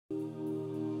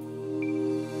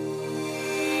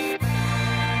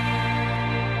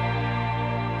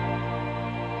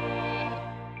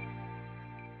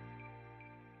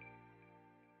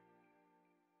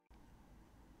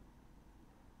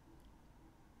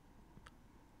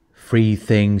3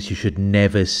 things you should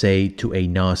never say to a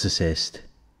narcissist.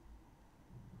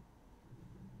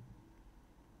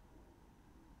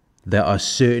 There are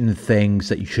certain things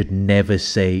that you should never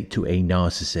say to a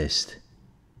narcissist.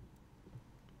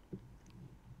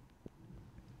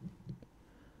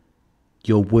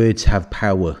 Your words have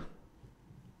power.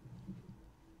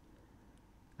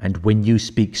 And when you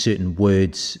speak certain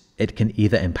words, it can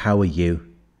either empower you,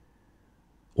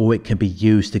 or it can be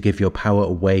used to give your power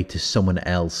away to someone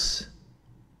else.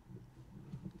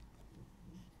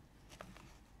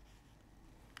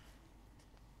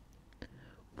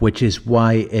 Which is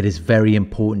why it is very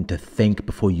important to think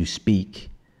before you speak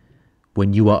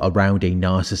when you are around a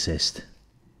narcissist.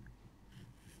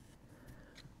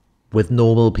 With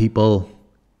normal people,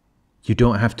 you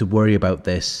don't have to worry about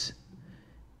this.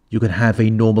 You can have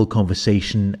a normal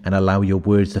conversation and allow your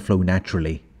words to flow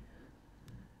naturally.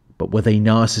 But with a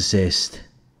narcissist,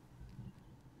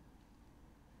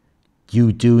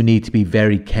 you do need to be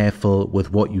very careful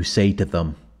with what you say to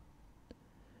them.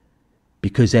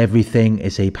 Because everything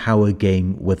is a power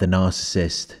game with a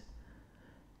narcissist.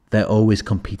 They're always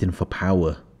competing for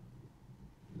power.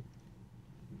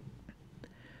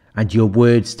 And your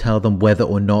words tell them whether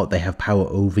or not they have power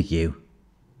over you.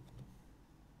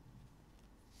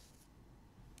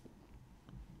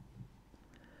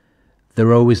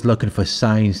 They're always looking for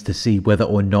signs to see whether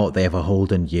or not they have a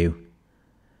hold on you.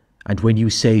 And when you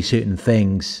say certain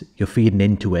things, you're feeding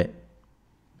into it.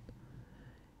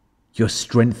 You're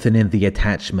strengthening the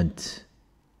attachment.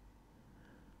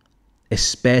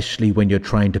 Especially when you're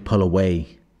trying to pull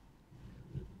away.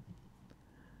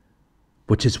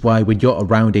 Which is why when you're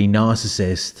around a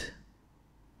narcissist,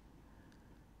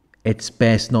 it's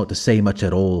best not to say much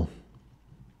at all.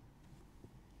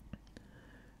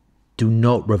 Do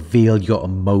not reveal your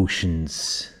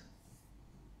emotions.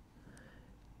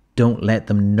 Don't let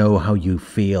them know how you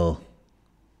feel.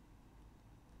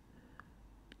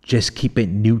 Just keep it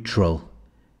neutral,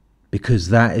 because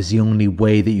that is the only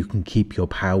way that you can keep your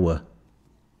power.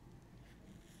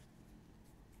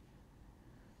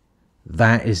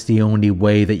 That is the only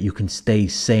way that you can stay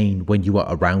sane when you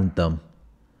are around them,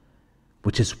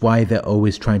 which is why they're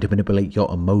always trying to manipulate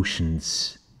your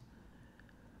emotions.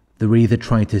 They're either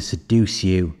trying to seduce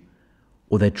you,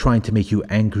 or they're trying to make you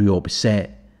angry or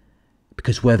upset,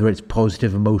 because whether it's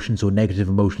positive emotions or negative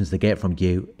emotions they get from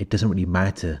you, it doesn't really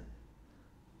matter.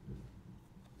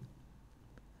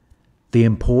 The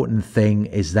important thing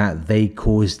is that they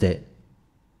caused it.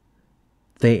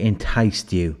 They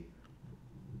enticed you.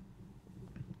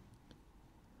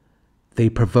 They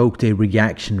provoked a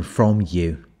reaction from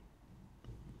you,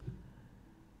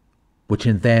 which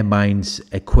in their minds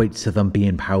equates to them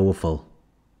being powerful,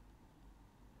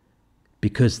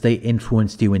 because they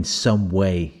influenced you in some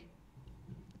way.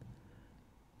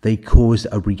 They caused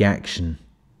a reaction.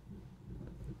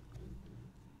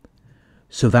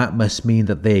 So that must mean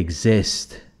that they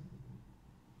exist.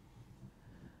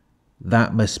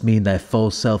 That must mean their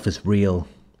false self is real.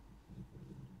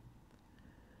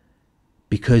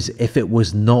 Because if it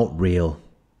was not real,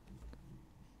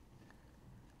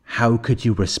 how could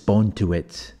you respond to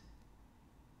it?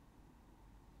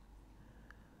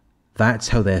 That's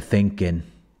how they're thinking.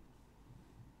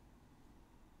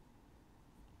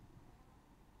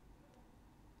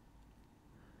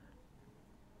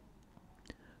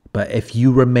 But if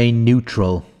you remain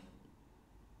neutral,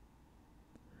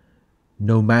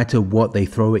 no matter what they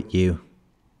throw at you,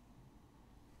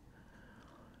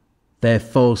 their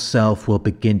false self will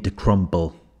begin to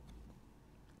crumble.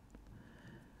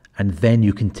 And then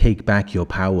you can take back your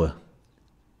power.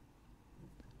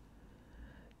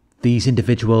 These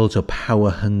individuals are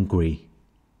power hungry.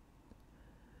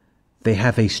 They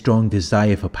have a strong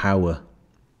desire for power.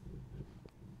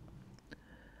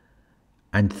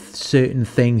 And certain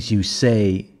things you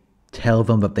say tell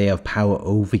them that they have power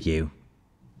over you.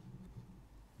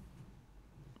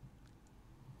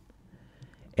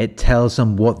 It tells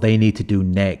them what they need to do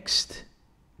next.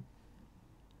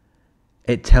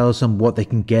 It tells them what they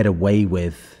can get away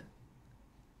with.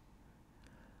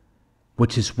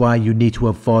 Which is why you need to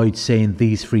avoid saying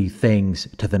these 3 things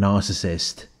to the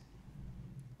narcissist.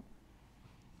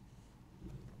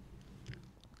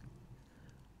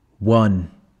 1.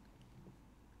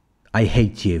 I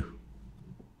hate you.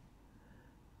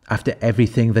 After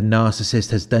everything the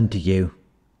narcissist has done to you,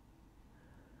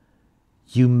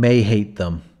 you may hate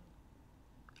them,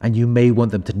 and you may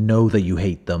want them to know that you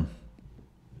hate them.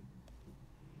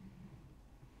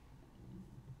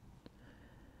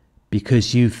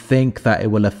 Because you think that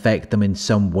it will affect them in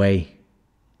some way.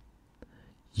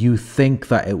 You think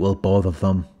that it will bother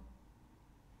them.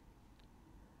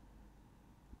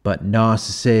 But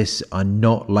narcissists are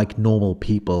not like normal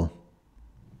people.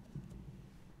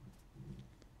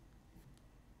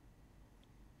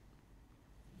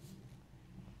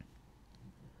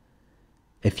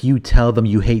 If you tell them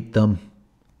you hate them,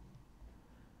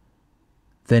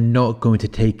 they're not going to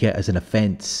take it as an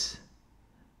offense.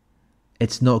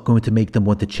 It's not going to make them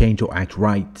want to change or act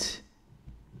right.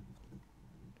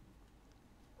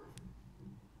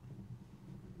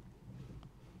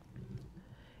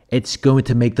 It's going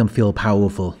to make them feel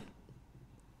powerful.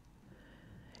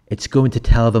 It's going to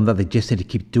tell them that they just need to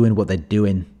keep doing what they're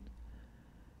doing,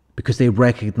 because they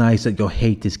recognize that your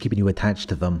hate is keeping you attached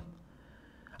to them.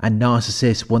 And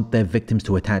narcissists want their victims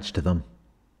to attach to them.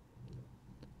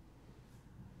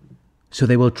 So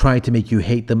they will try to make you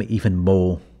hate them even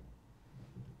more.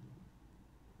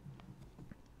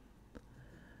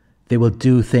 They will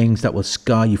do things that will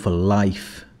scar you for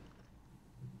life,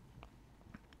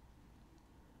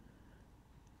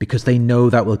 because they know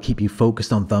that will keep you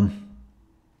focused on them.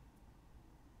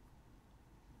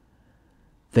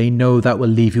 They know that will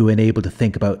leave you unable to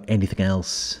think about anything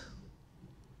else.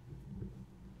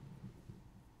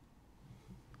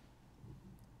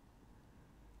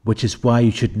 Which is why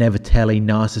you should never tell a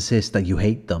narcissist that you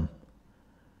hate them,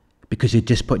 because you're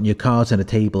just putting your cards on the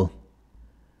table.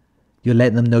 You're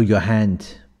letting them know your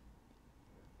hand.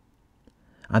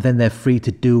 And then they're free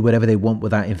to do whatever they want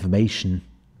with that information,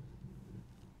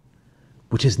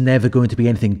 which is never going to be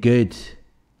anything good.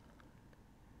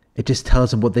 It just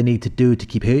tells them what they need to do to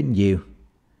keep hurting you,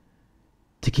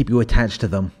 to keep you attached to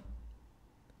them.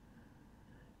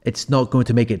 It's not going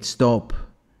to make it stop.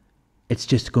 It's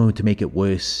just going to make it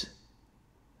worse.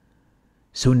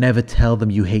 So never tell them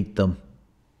you hate them.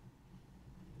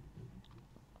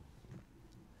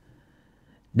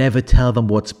 Never tell them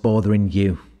what's bothering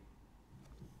you.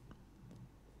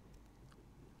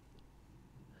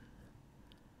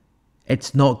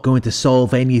 It's not going to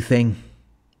solve anything.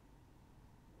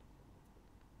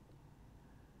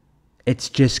 It's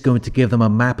just going to give them a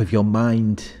map of your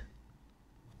mind.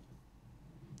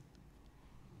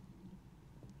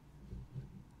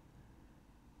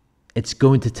 It's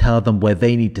going to tell them where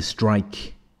they need to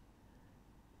strike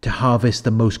to harvest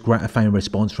the most gratifying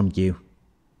response from you.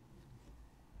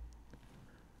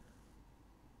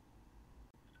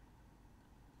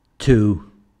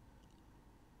 Two,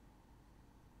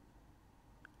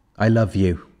 I love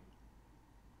you.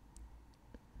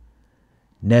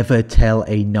 Never tell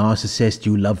a narcissist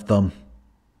you love them.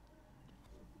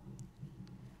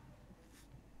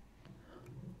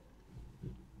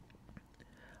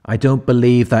 I don't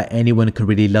believe that anyone can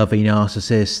really love a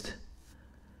narcissist.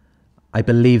 I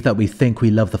believe that we think we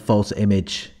love the false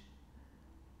image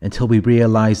until we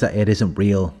realize that it isn't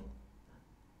real.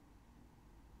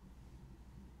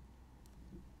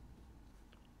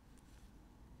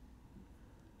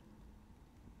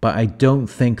 But I don't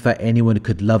think that anyone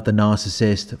could love the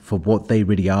narcissist for what they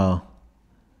really are,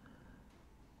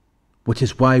 which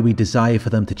is why we desire for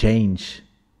them to change.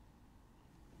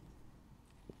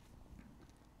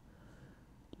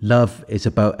 Love is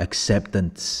about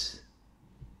acceptance.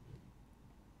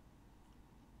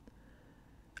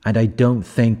 And I don't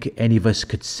think any of us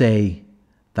could say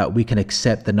that we can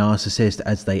accept the narcissist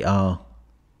as they are.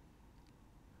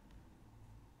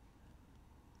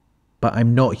 But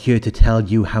I'm not here to tell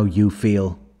you how you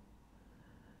feel.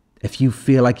 If you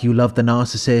feel like you love the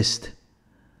narcissist,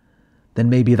 then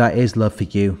maybe that is love for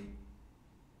you.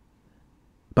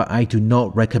 But I do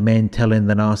not recommend telling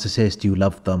the narcissist you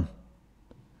love them.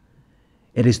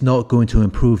 It is not going to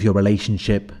improve your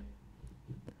relationship.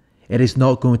 It is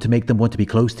not going to make them want to be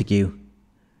close to you.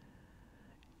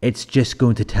 It's just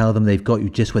going to tell them they've got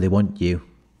you just where they want you.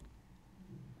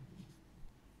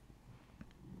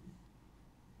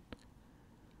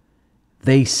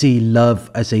 They see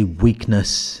love as a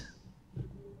weakness.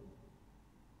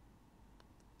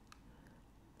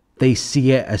 They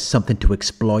see it as something to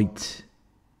exploit.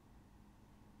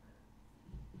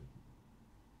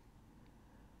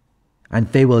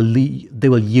 And they will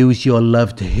use your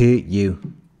love to hurt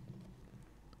you.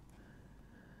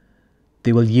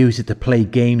 They will use it to play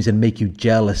games and make you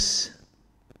jealous.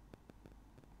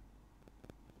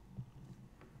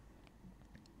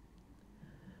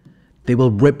 They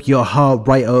will rip your heart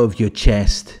right out of your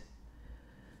chest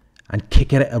and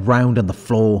kick it around on the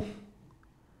floor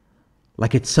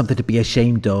like it's something to be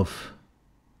ashamed of.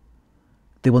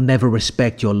 They will never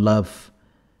respect your love.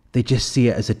 They just see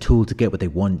it as a tool to get what they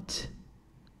want.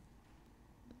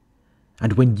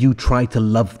 And when you try to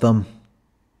love them,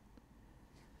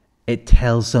 it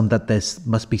tells them that there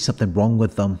must be something wrong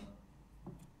with them,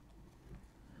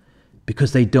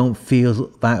 because they don't feel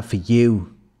that for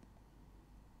you.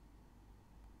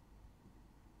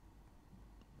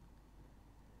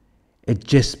 it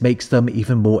just makes them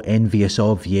even more envious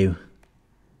of you.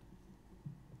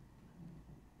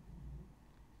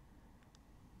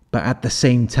 But at the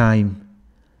same time,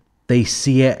 they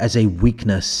see it as a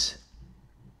weakness.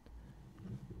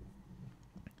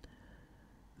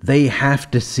 They have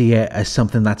to see it as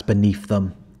something that's beneath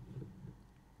them.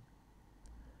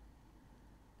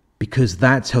 Because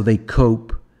that's how they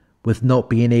cope with not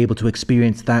being able to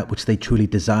experience that which they truly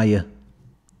desire.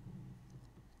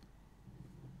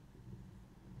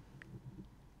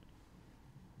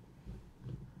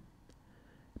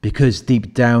 Because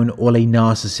deep down, all a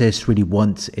narcissist really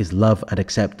wants is love and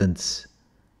acceptance.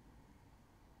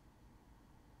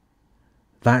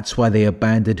 That's why they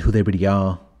abandoned who they really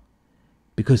are.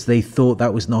 Because they thought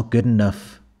that was not good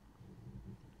enough.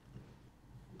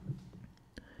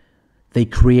 They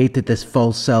created this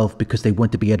false self because they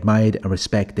want to be admired and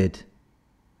respected.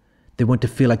 They want to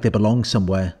feel like they belong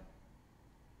somewhere.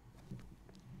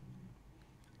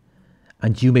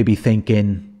 And you may be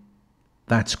thinking,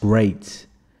 that's great.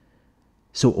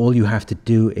 So all you have to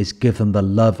do is give them the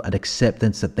love and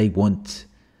acceptance that they want.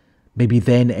 Maybe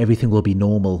then everything will be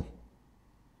normal.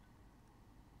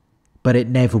 But it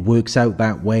never works out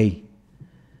that way.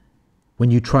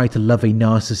 When you try to love a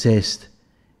narcissist,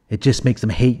 it just makes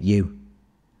them hate you.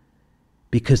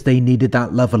 Because they needed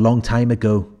that love a long time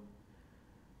ago.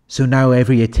 So now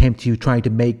every attempt you try to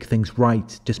make things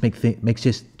right just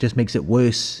makes it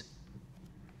worse.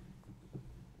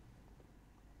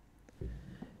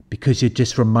 Because you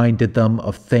just reminded them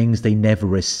of things they never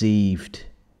received.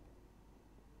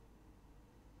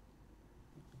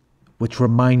 Which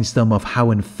reminds them of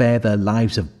how unfair their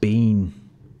lives have been.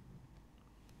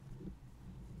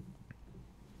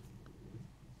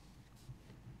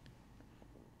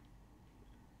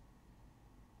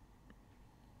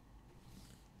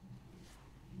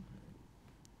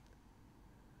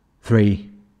 Three,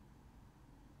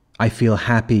 I feel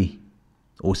happy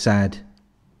or sad.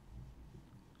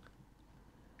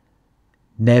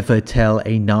 Never tell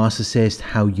a narcissist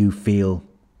how you feel.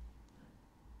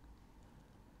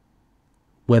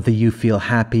 Whether you feel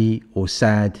happy or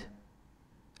sad,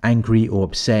 angry or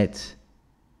upset,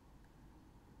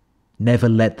 never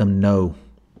let them know.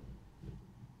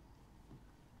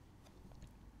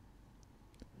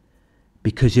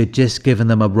 Because you're just giving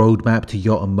them a roadmap to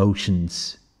your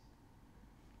emotions.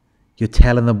 You're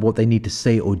telling them what they need to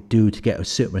say or do to get a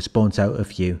certain response out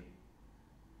of you.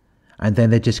 And then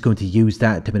they're just going to use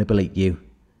that to manipulate you.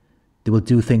 They will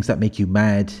do things that make you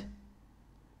mad.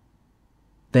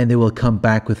 Then they will come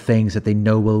back with things that they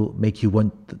know will make you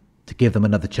want to give them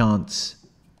another chance.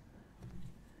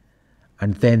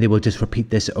 And then they will just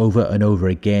repeat this over and over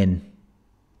again.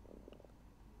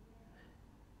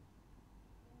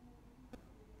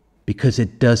 Because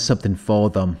it does something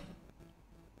for them.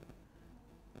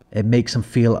 It makes them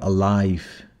feel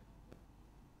alive.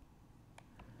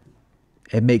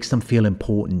 It makes them feel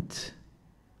important.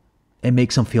 It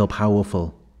makes them feel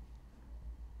powerful.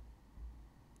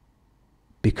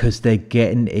 Because they're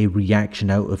getting a reaction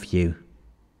out of you.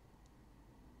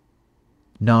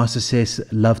 Narcissists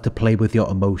love to play with your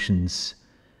emotions.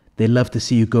 They love to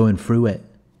see you going through it.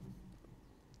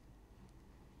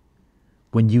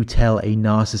 When you tell a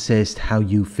narcissist how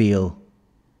you feel,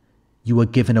 you are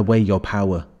giving away your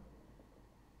power.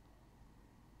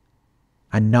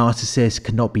 And narcissists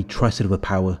cannot be trusted with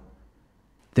power.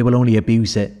 They will only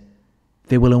abuse it.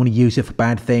 They will only use it for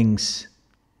bad things.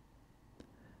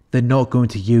 They're not going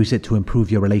to use it to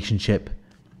improve your relationship.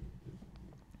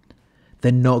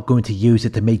 They're not going to use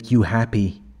it to make you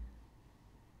happy.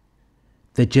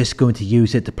 They're just going to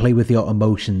use it to play with your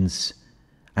emotions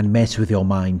and mess with your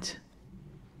mind.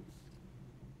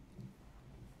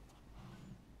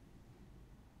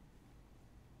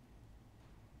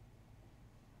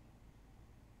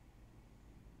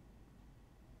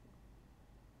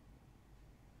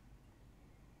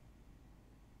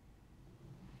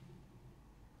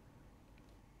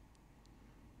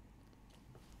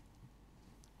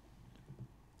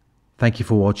 Thank you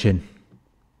for watching.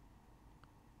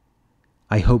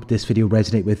 I hope this video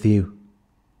resonated with you.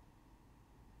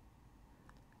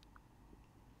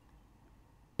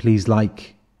 Please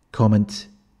like, comment,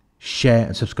 share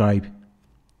and subscribe.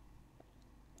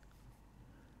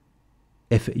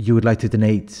 If you would like to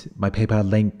donate, my PayPal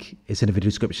link is in the video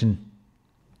description.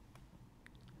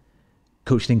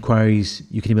 Coaching inquiries,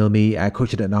 you can email me at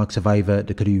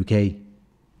coaching@narcsurvivor.co.uk.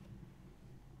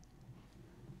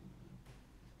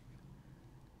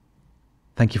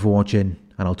 Thank you for watching,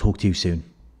 and I'll talk to you soon.